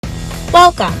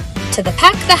Welcome to the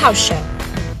Pack the House Show,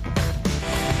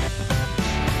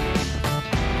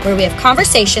 where we have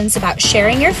conversations about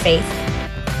sharing your faith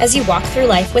as you walk through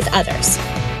life with others.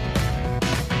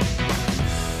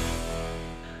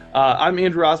 I'm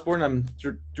Andrew Osborne. I'm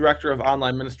Director of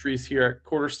Online Ministries here at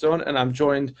Cornerstone, and I'm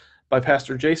joined by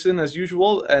Pastor Jason as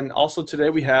usual. And also today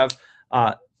we have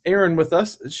Erin with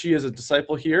us. She is a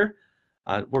disciple here.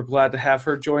 We're glad to have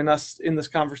her join us in this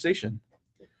conversation.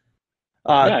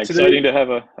 Exciting to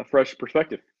have a fresh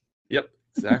perspective. Yep,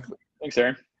 exactly. Thanks,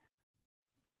 Erin.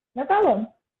 No problem.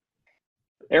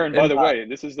 Erin, by the way,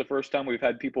 this is the first time we've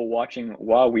had people watching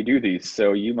while we do these,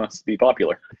 so you must be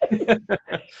popular. I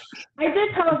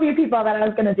did tell a few people that I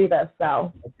was going to do this,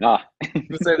 so.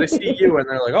 They see you and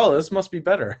they're like, oh, this must be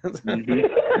better.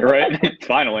 Mm-hmm. Right?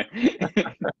 Finally.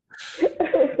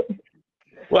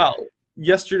 Well,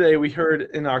 yesterday we heard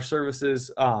in our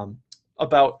services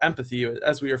about empathy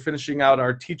as we are finishing out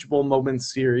our Teachable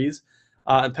Moments series.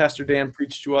 And Pastor Dan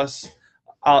preached to us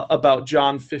about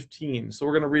John 15. So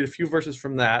we're going to read a few verses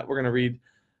from that. We're going to read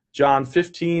John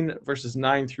 15, verses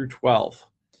 9 through 12.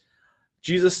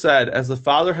 Jesus said, "As the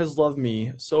Father has loved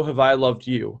me, so have I loved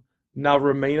you. Now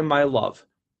remain in my love.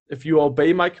 If you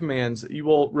obey my commands, you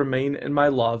will remain in my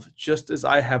love, just as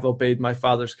I have obeyed my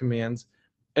Father's commands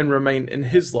and remain in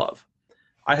his love.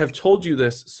 I have told you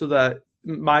this so that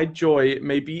my joy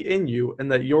may be in you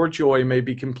and that your joy may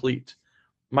be complete.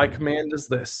 My command is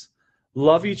this: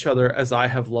 love each other as I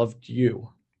have loved you."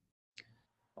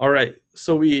 All right,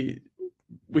 so we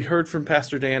heard from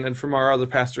Pastor Dan and from our other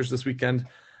pastors this weekend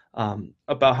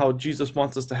about how Jesus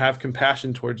wants us to have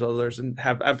compassion towards others and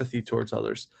have empathy towards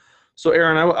others. So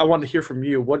Erin, I want to hear from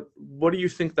you. What do you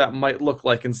think that might look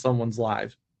like in someone's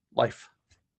life?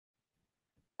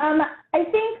 I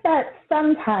think that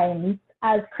sometimes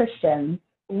as Christians,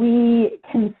 we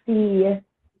can see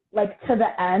like to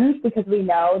the end because we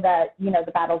know that,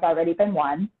 the battle's already been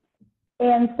won.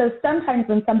 And so sometimes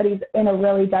when somebody's in a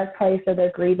really dark place or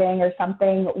they're grieving or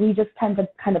something, we just tend to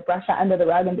kind of brush it under the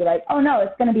rug and be like, oh no,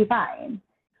 it's going to be fine.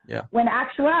 Yeah. When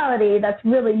actuality, that's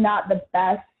really not the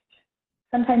best.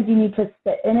 Sometimes you need to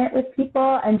sit in it with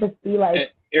people and just be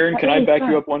like, Erin, can I back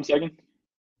you up 1 second?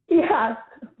 Yeah.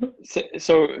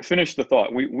 So finish the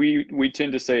thought. We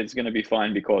tend to say it's going to be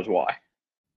fine because why?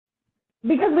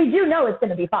 Because we do know it's going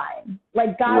to be fine.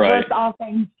 Like God works all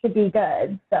things to be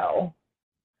good. So.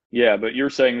 Yeah, but you're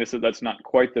saying that's not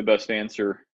quite the best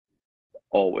answer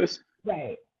always.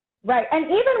 Right. And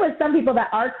even with some people that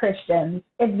are Christians,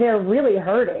 if they're really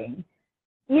hurting,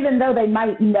 even though they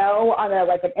might know on an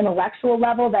intellectual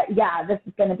level that, yeah, this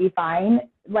is going to be fine,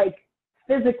 like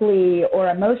physically or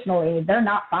emotionally, they're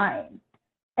not fine.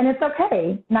 And it's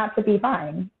okay not to be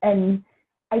fine. And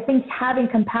I think having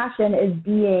compassion is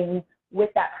being with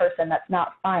that person that's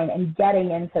not fine and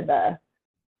getting into the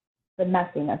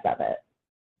messiness of it.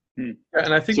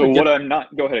 And I think so. Go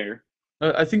ahead, Andrew.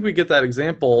 I think we get that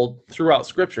example throughout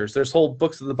scriptures. There's whole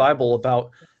books of the Bible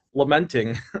about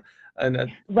lamenting, and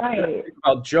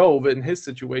about Job and his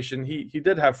situation. He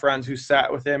did have friends who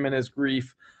sat with him in his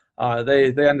grief.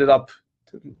 They ended up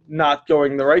not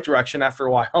going the right direction after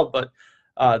a while, but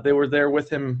they were there with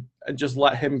him and just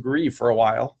let him grieve for a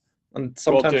while. And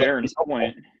sometimes,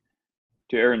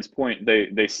 to Aaron's point,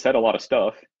 they said a lot of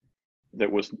stuff that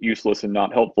was useless and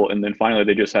not helpful, and then finally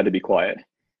they just had to be quiet.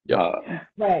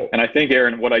 Right. And I think,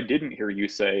 Erin, what I didn't hear you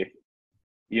say,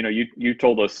 you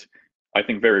told us, I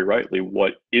think very rightly,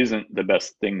 what isn't the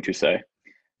best thing to say,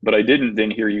 but I didn't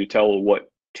then hear you tell what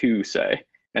to say.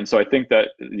 And so I think that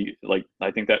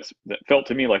that felt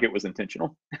to me like it was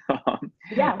intentional.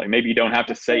 Yeah. Like maybe you don't have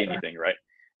to say anything, right?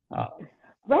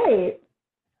 Right.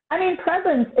 I mean,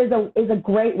 presence is a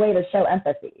great way to show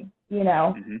empathy.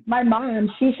 Mm-hmm. My mom,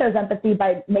 she shows empathy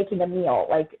by making a meal.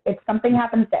 Like if something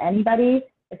happens to anybody,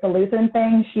 it's a Lutheran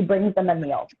thing, she brings them a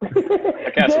meal.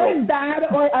 A casserole. Good, bad,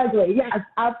 or ugly. Yes,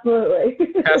 absolutely.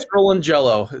 Casserole and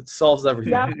Jell-O. It solves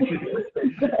everything.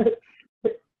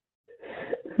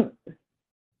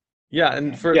 Yeah,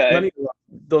 and for many of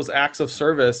those acts of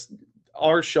service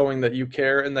are showing that you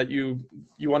care and that you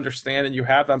understand and you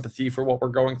have empathy for what we're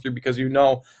going through, because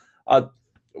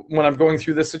when I'm going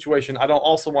through this situation, I don't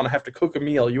also want to have to cook a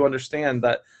meal. You understand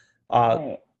that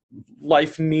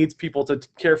life needs people to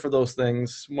care for those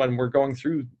things when we're going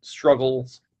through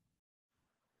struggles.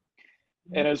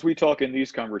 And as we talk in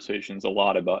these conversations a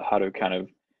lot about how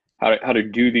to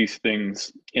do these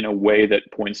things in a way that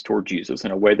points toward Jesus,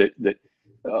 in a way that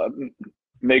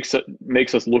makes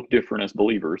us look different as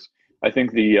believers. I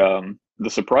think the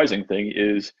surprising thing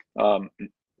is,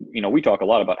 we talk a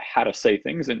lot about how to say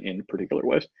things in particular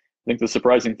ways. I think the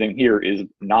surprising thing here is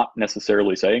not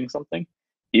necessarily saying something,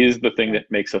 is the thing that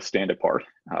makes us stand apart.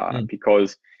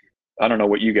 Because I don't know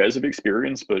what you guys have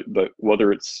experienced, but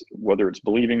whether it's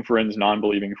believing friends,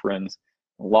 non-believing friends,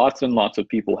 lots and lots of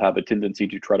people have a tendency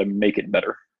to try to make it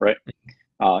better, right?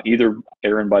 Either,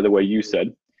 Aaron, by the way, you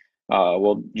said,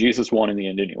 well, Jesus won in the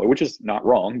end anyway, which is not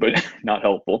wrong, but not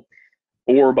helpful,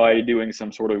 or by doing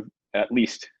some sort of at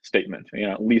least statement,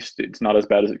 at least it's not as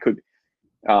bad as it could be.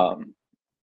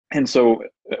 And so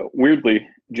weirdly,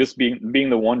 just being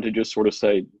the one to just sort of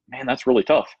say, man, that's really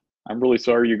tough. I'm really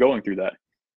sorry you're going through that,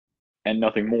 and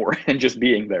nothing more, and just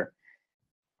being there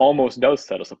almost does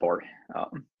set us apart,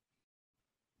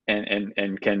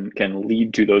 and can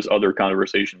lead to those other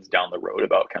conversations down the road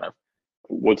about kind of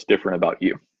what's different about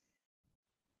you.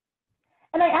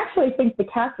 And I actually think the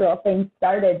casserole thing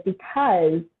started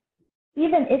because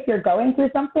even if you're going through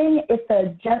something,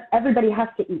 it's just everybody has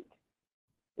to eat.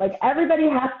 Like everybody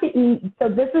has to eat. So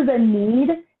this is a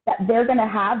need that they're going to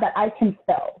have that I can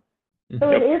fill.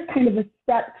 So it is kind of a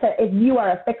step to, if you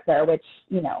are a fixer, which,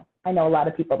 I know a lot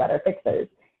of people that are fixers,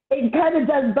 it kind of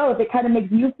does both. It kind of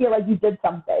makes you feel like you did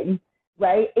something,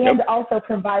 right? And also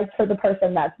provides for the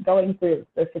person that's going through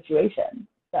the situation.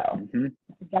 So, and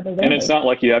it's not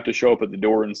like you have to show up at the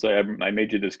door and say, I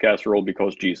made you this casserole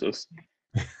because Jesus.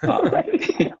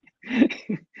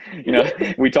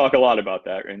 We talk a lot about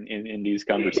that in these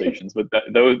conversations, but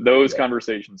those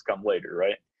conversations come later,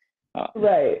 right?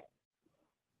 Right.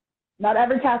 Not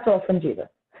every casserole from Jesus.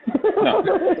 No.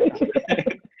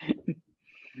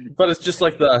 But it's just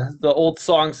like the old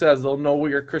song says, they'll know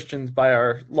we are Christians by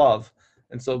our love.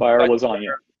 And so by our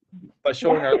lasagna. By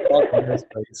showing our love in this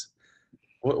place.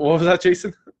 What was that,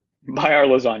 Jason? By our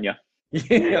lasagna.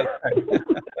 Yeah.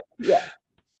 Yeah.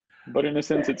 But in a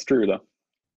sense, it's true, though.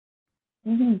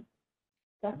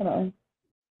 Definitely.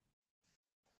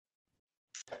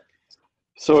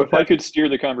 So if I could steer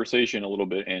the conversation a little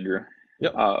bit, Andrew.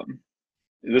 Yep.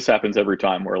 This happens every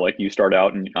time where like you start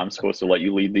out and I'm supposed to let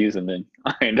you lead these and then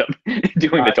I end up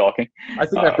doing the talking. I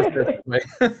think I prefer it way.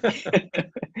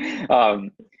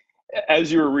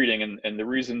 As you were reading, and the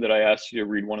reason that I asked you to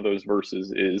read one of those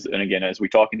verses is, and again, as we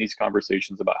talk in these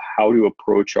conversations about how to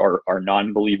approach our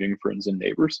non-believing friends and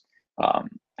neighbors,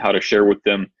 how to share with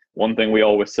them, one thing we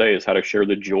always say is how to share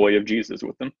the joy of Jesus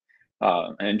with them.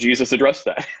 And Jesus addressed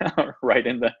that right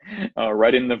in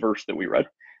the verse that we read.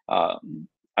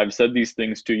 I've said these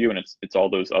things to you, and it's all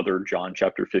those other John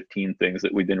chapter 15 things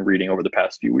that we've been reading over the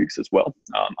past few weeks as well.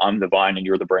 I'm the vine and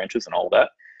you're the branches and all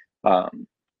that.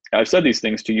 I've said these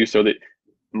things to you so that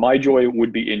my joy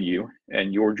would be in you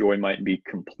and your joy might be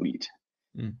complete.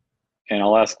 And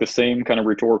I'll ask the same kind of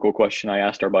rhetorical question I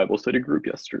asked our Bible study group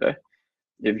yesterday.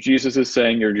 If Jesus is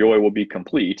saying your joy will be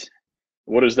complete,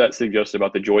 what does that suggest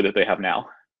about the joy that they have now?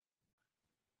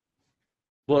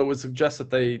 Well, it would suggest that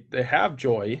they have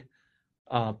joy,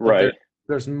 but right.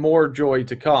 There's more joy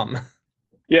to come.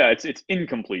 Yeah, it's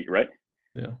incomplete, right?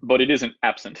 Yeah. But it isn't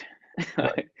absent.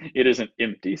 Right. It isn't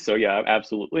empty. So yeah,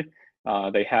 absolutely.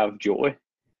 They have joy.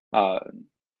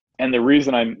 And the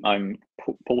reason I'm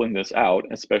pulling this out,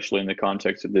 especially in the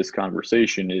context of this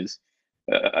conversation, is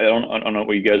I don't know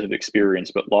what you guys have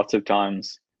experienced, but lots of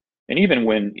times, and even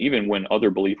when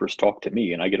other believers talk to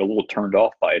me, and I get a little turned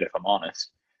off by it, if I'm honest,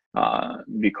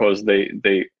 because they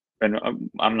and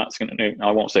I'm not gonna,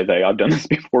 I won't say they, I've done this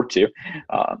before too.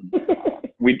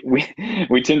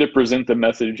 We tend to present the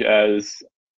message as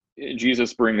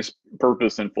Jesus brings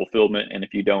purpose and fulfillment, and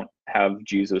if you don't have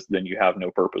Jesus, then you have no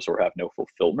purpose or have no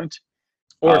fulfillment.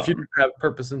 Or if you don't have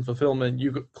purpose and fulfillment,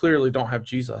 you clearly don't have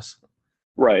Jesus.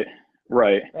 Right.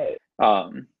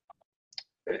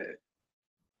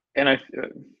 And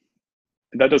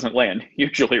that doesn't land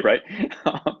usually, right?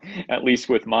 At least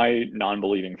with my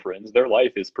non-believing friends, their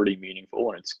life is pretty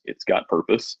meaningful and it's got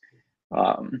purpose,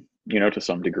 to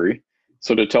some degree.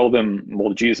 So to tell them,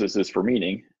 well, Jesus is for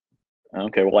meaning.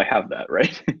 Okay, well, I have that,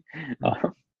 right?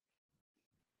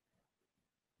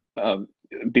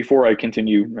 Before I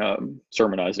continue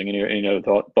sermonizing, any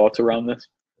other thoughts around this?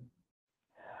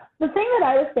 The thing that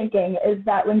I was thinking is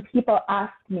that when people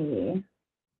ask me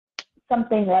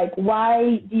something like,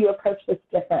 why do you approach this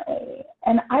differently?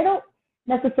 And I don't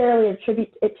necessarily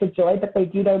attribute it to joy, but they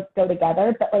do go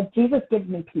together. But like Jesus gives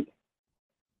me peace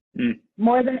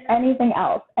more than anything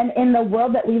else. And in the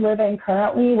world that we live in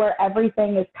currently, where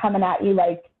everything is coming at you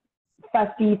like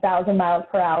 50,000 miles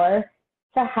per hour,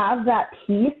 to have that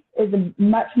peace is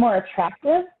much more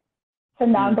attractive to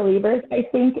non-believers, I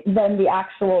think, than the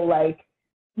actual like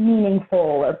meaningful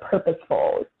or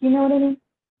purposeful. You know what I mean?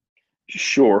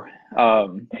 Sure.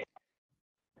 I've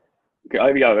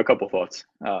got a couple thoughts.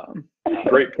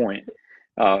 Great point.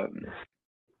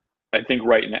 I think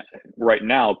right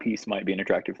now, peace might be an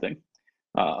attractive thing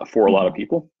for a lot of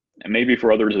people, and maybe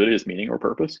for others it is meaning or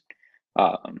purpose.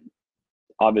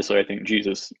 Obviously, I think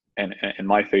Jesus and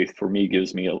my faith for me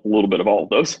gives me a little bit of all of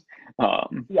those.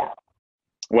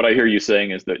 What I hear you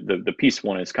saying is that the peace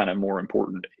one is kind of more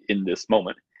important in this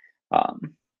moment,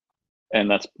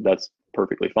 and that's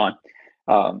perfectly fine.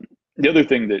 The other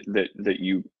thing that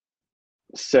you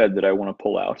said that I want to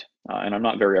pull out, and I'm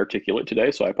not very articulate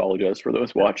today, so I apologize for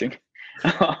those watching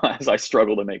as I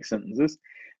struggle to make sentences.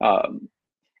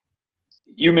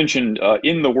 You mentioned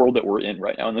in the world that we're in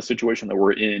right now, in the situation that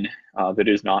we're in, that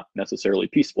is not necessarily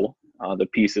peaceful, the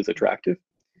peace is attractive.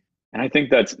 And I think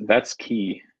that's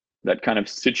key. That kind of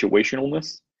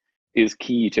situationalness is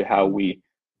key to how we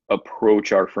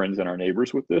approach our friends and our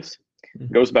neighbors with this.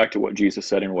 It goes back to what Jesus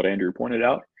said and what Andrew pointed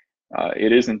out.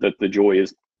 It isn't that the joy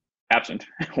is absent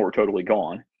or totally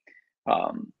gone,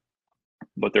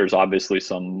 but there's obviously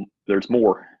there's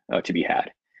more to be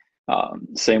had.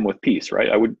 Same with peace, right?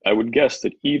 I would guess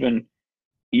that even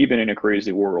in a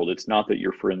crazy world, it's not that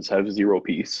your friends have zero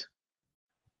peace,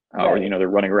 or they're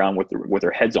running around with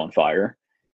their heads on fire,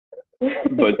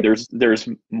 but there's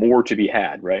more to be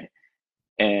had, right?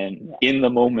 And in the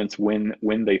moments when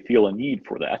they feel a need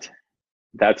for that,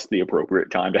 that's the appropriate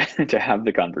time to have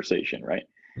the conversation, right?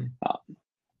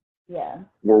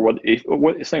 Or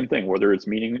same thing, whether it's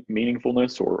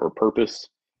meaningfulness or purpose.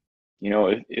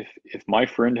 If my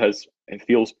friend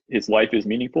feels his life is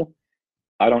meaningful,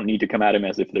 I don't need to come at him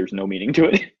as if there's no meaning to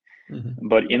it.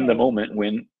 But in the moment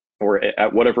or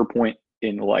at whatever point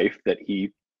in life that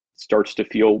he starts to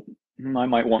feel, I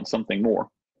might want something more.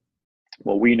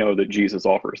 Well, we know that Jesus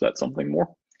offers that something more.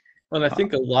 And I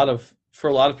think for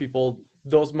a lot of people,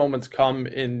 those moments come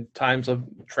in times of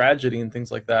tragedy and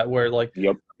things like that, where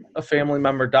a family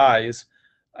member dies,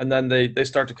 and then they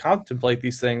start to contemplate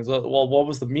these things. Well, what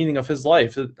was the meaning of his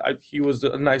life? He was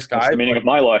a nice guy. What's the meaning of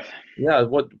my life? Yeah.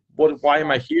 Why am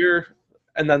I here?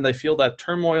 And then they feel that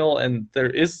turmoil, and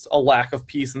there is a lack of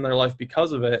peace in their life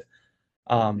because of it.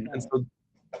 And so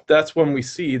that's when we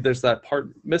see there's that part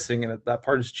missing, and that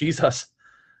part is Jesus.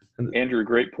 Andrew,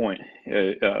 great point.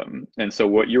 And so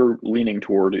what you're leaning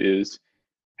toward is,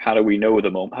 how do we know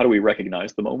the moment? How do we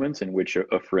recognize the moments in which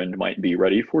a friend might be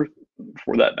ready for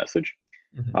that message?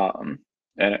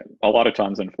 And a lot of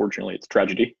times, unfortunately, it's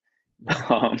tragedy.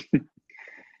 A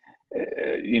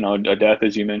death,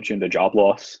 as you mentioned, a job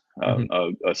loss,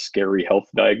 a scary health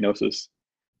diagnosis.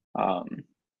 How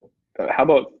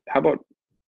about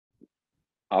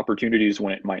opportunities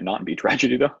when it might not be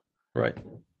tragedy, though? Right.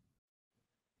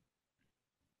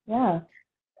 Yeah.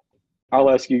 I'll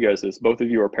ask you guys this. Both of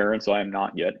you are parents. I am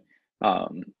not yet.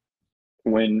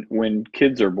 When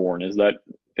kids are born,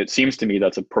 it seems to me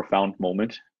that's a profound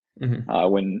moment.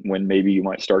 When maybe you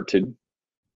might start to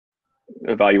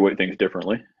evaluate things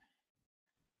differently.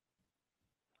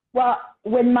 Well,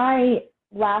 when my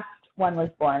last one was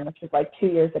born, which was like 2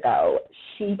 years ago,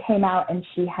 she came out and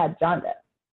she had jaundice.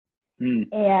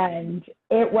 And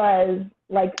it was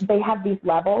like they have these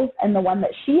levels, and the one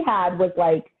that she had was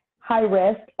like high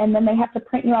risk, and then they have to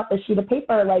print you out the sheet of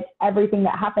paper, like everything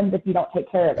that happens if you don't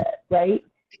take care of it, right?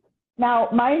 Now,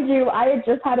 mind you, I had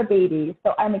just had a baby,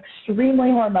 so I'm extremely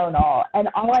hormonal, and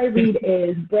all I read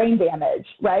is brain damage,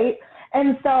 right?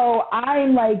 And so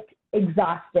I'm like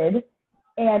exhausted,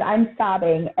 and I'm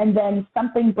sobbing, and then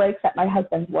something breaks at my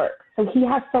husband's work. So he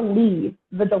has to leave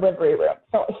the delivery room.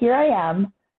 So here I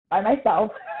am by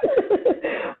myself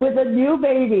with a new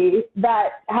baby that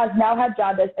has now had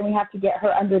jaundice, and we have to get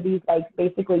her under these like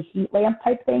basically heat lamp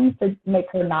type things to make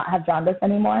her not have jaundice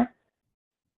anymore.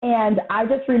 And I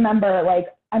just remember,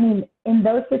 in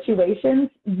those situations,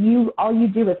 all you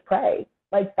do is pray.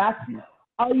 Like, that's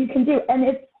all you can do. And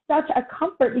it's such a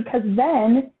comfort, because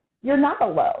then you're not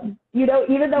alone.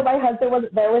 Even though my husband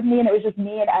wasn't there with me and it was just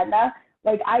me and Edna,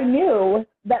 I knew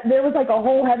that there was a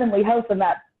whole heavenly host in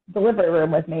that delivery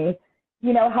room with me,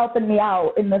 helping me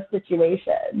out in this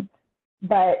situation.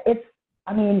 But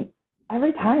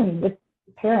every time with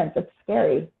parents, it's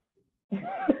scary.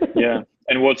 Yeah.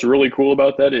 And what's really cool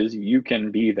about that is you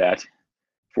can be that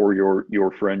for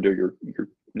your friend or your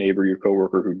neighbor, your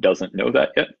coworker who doesn't know that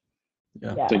yet.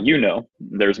 Yeah. So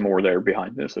there's more there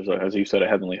behind this. There's, as you said, a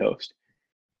heavenly host.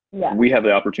 Yeah. We have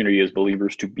the opportunity as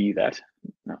believers to be that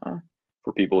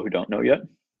for people who don't know yet.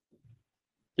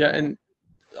 Yeah. And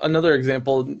another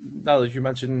example, now that you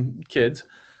mentioned kids,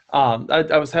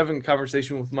 I was having a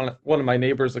conversation with one of my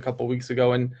neighbors a couple of weeks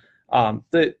ago, and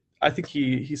I think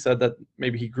he said that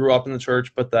maybe he grew up in the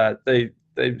church, but that they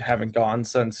haven't gone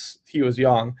since he was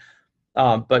young.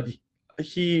 But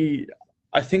he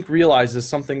I think realizes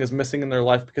something is missing in their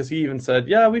life, because he even said,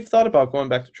 yeah, we've thought about going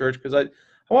back to church because I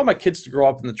want my kids to grow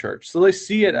up in the church. So they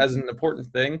see it as an important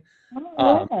thing,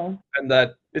 and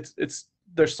that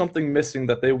there's something missing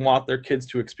that they want their kids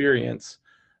to experience.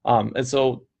 And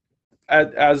so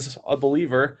as a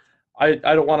believer, I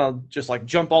don't want to just like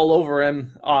jump all over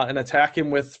him and attack him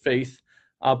with faith,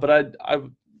 but I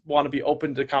want to be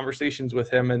open to conversations with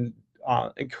him and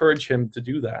encourage him to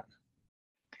do that.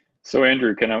 So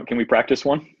Andrew, can we practice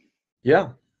one? Yeah.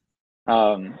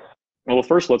 Well,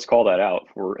 first let's call that out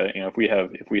for if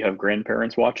we have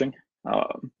grandparents watching,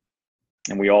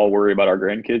 and we all worry about our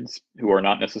grandkids who are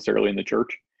not necessarily in the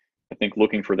church. I think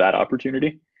looking for that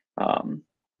opportunity.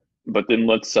 But then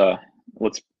let's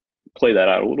play that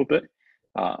out a little bit.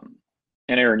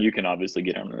 And Aaron, you can obviously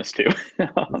get on this too.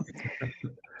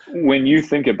 When you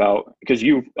think about, because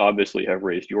you obviously have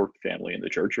raised your family in the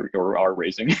church, or are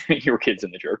raising your kids in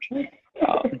the church.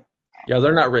 Yeah,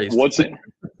 they're not raised.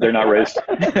 They're not raised.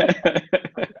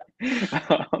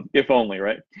 If only,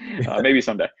 right? Maybe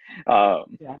someday.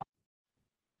 Yeah.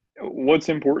 What's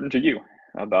important to you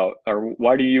about, or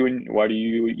why do you and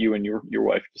your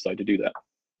wife decide to do that?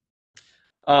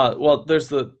 Well, there's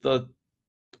the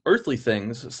earthly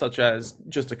things, such as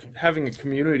just having a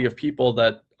community of people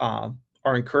that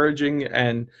are encouraging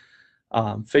and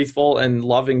faithful and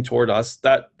loving toward us.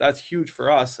 That's huge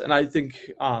for us, and I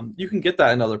think you can get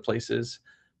that in other places,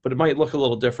 but it might look a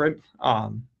little different.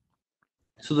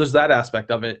 So there's that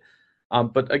aspect of it.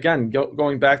 But again,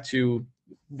 going back to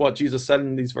what Jesus said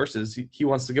in these verses, he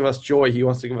wants to give us joy. He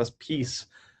wants to give us peace,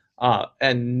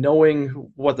 and knowing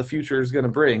what the future is going to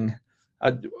bring.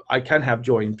 I can have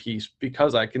joy and peace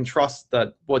because I can trust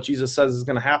that what Jesus says is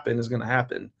going to happen is going to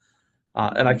happen.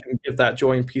 And I can give that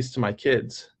joy and peace to my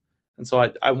kids. And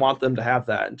so I want them to have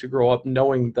that and to grow up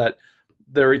knowing that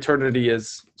their eternity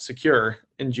is secure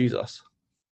in Jesus.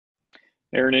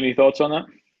 Aaron, any thoughts on that?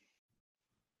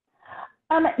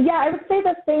 Yeah, I would say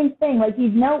the same thing. Like,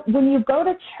 when you go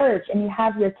to church and you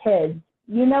have your kids,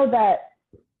 you know that,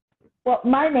 well,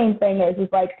 my main thing is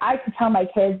like, I could tell my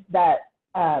kids that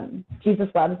Jesus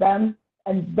loves them,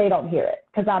 and they don't hear it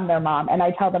because I'm their mom, and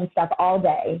I tell them stuff all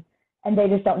day, and they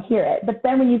just don't hear it. But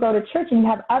then when you go to church and you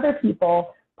have other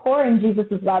people pouring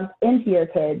Jesus' love into your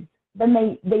kids, then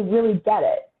they really get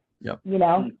it. Yep. You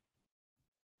know?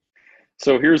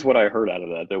 So here's what I heard out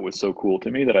of that was so cool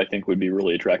to me that I think would be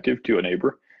really attractive to a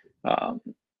neighbor.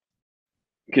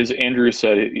 Because Andrew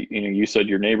said, you said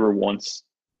your neighbor wants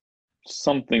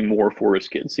something more for his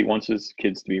kids. He wants his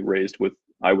kids to be raised with,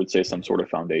 I would say, some sort of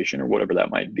foundation or whatever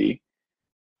that might be.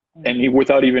 And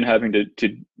without even having to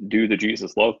do the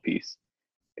Jesus love piece,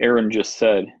 Aaron just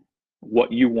said,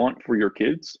 what you want for your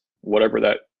kids, whatever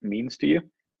that means to you,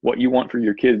 what you want for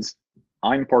your kids,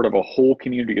 I'm part of a whole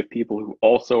community of people who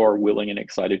also are willing and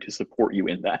excited to support you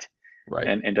in that, right?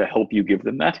 And to help you give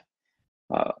them that.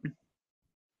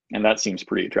 And that seems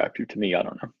pretty attractive to me. I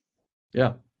don't know.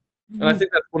 Yeah. And I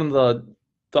think that's one of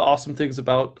the awesome things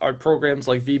about our programs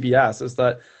like VBS is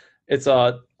that it's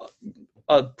a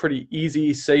pretty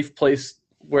easy, safe place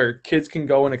where kids can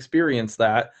go and experience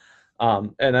that.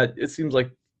 And it seems like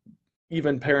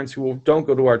even parents who don't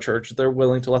go to our church, they're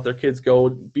willing to let their kids go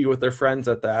be with their friends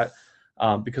at that,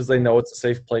 because they know it's a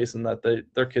safe place and that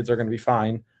their kids are going to be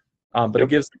fine. But It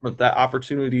gives them that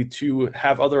opportunity to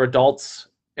have other adults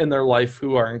in their life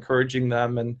who are encouraging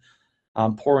them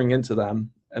and pouring into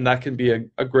them. And that can be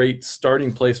a great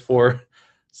starting place for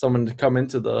someone to come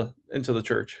into the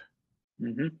church.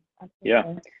 Mm-hmm.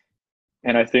 Yeah.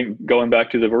 And I think going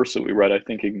back to the verse that we read, I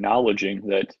think acknowledging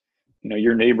that,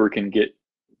 your neighbor can get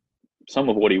some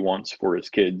of what he wants for his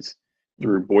kids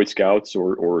through Boy Scouts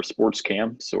or sports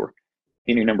camps or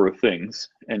any number of things.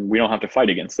 And we don't have to fight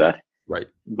against that. Right.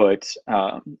 But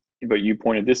you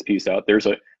pointed this piece out. There's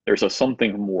a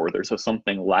something more. There's a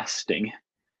something lasting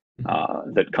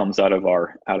that comes out of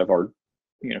our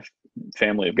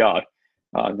family of God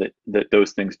that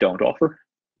those things don't offer.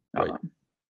 Right.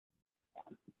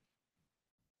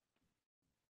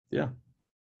 Yeah.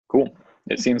 Cool.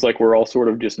 It seems like we're all sort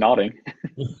of just nodding.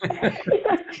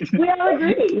 We all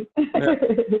agree.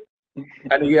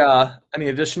 Yeah. Any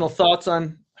additional thoughts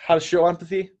on how to show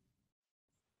empathy?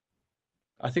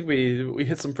 I think we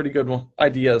hit some pretty good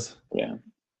ideas. Yeah.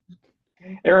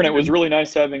 Aaron, it was really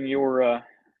nice having your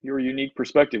unique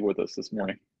perspective with us this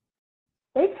morning.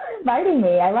 Thanks for inviting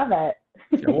me. I love it.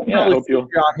 Yeah, I hope you'll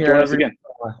join us again.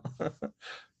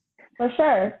 For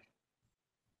sure.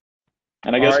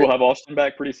 And I guess we'll have Austin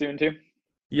back pretty soon too.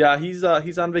 Yeah, he's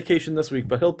on vacation this week,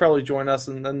 but he'll probably join us,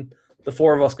 and then the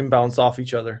four of us can bounce off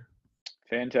each other.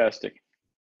 Fantastic.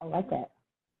 I like it.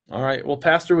 All right. Well,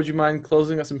 Pastor, would you mind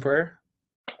closing us in prayer?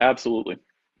 Absolutely.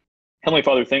 Heavenly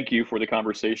Father, thank you for the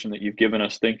conversation that you've given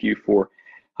us. Thank you for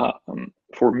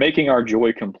making our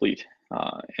joy complete.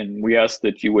 And we ask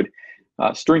that you would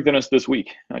strengthen us this week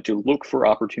to look for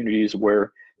opportunities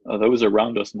where those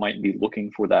around us might be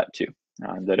looking for that too.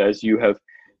 That as you have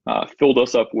filled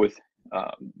us up with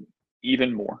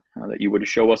even more, that you would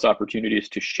show us opportunities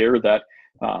to share that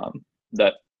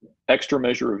that extra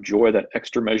measure of joy, that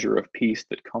extra measure of peace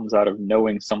that comes out of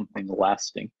knowing something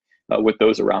lasting with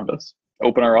those around us.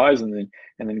 Open our eyes and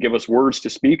then give us words to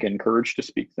speak and courage to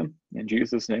speak them. In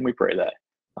Jesus' name we pray that.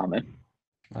 Amen.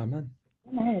 Amen.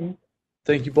 Amen.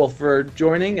 Thank you both for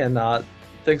joining, and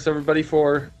thanks everybody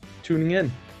for tuning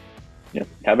in. Yeah.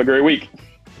 Have a great week.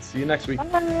 See you next week.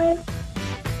 Bye.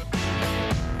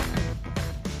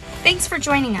 Thanks for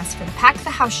joining us for the Pack the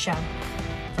House show.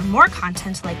 For more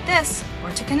content like this,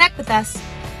 or to connect with us,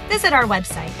 visit our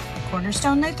website,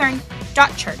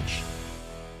 cornerstonelutheran.church.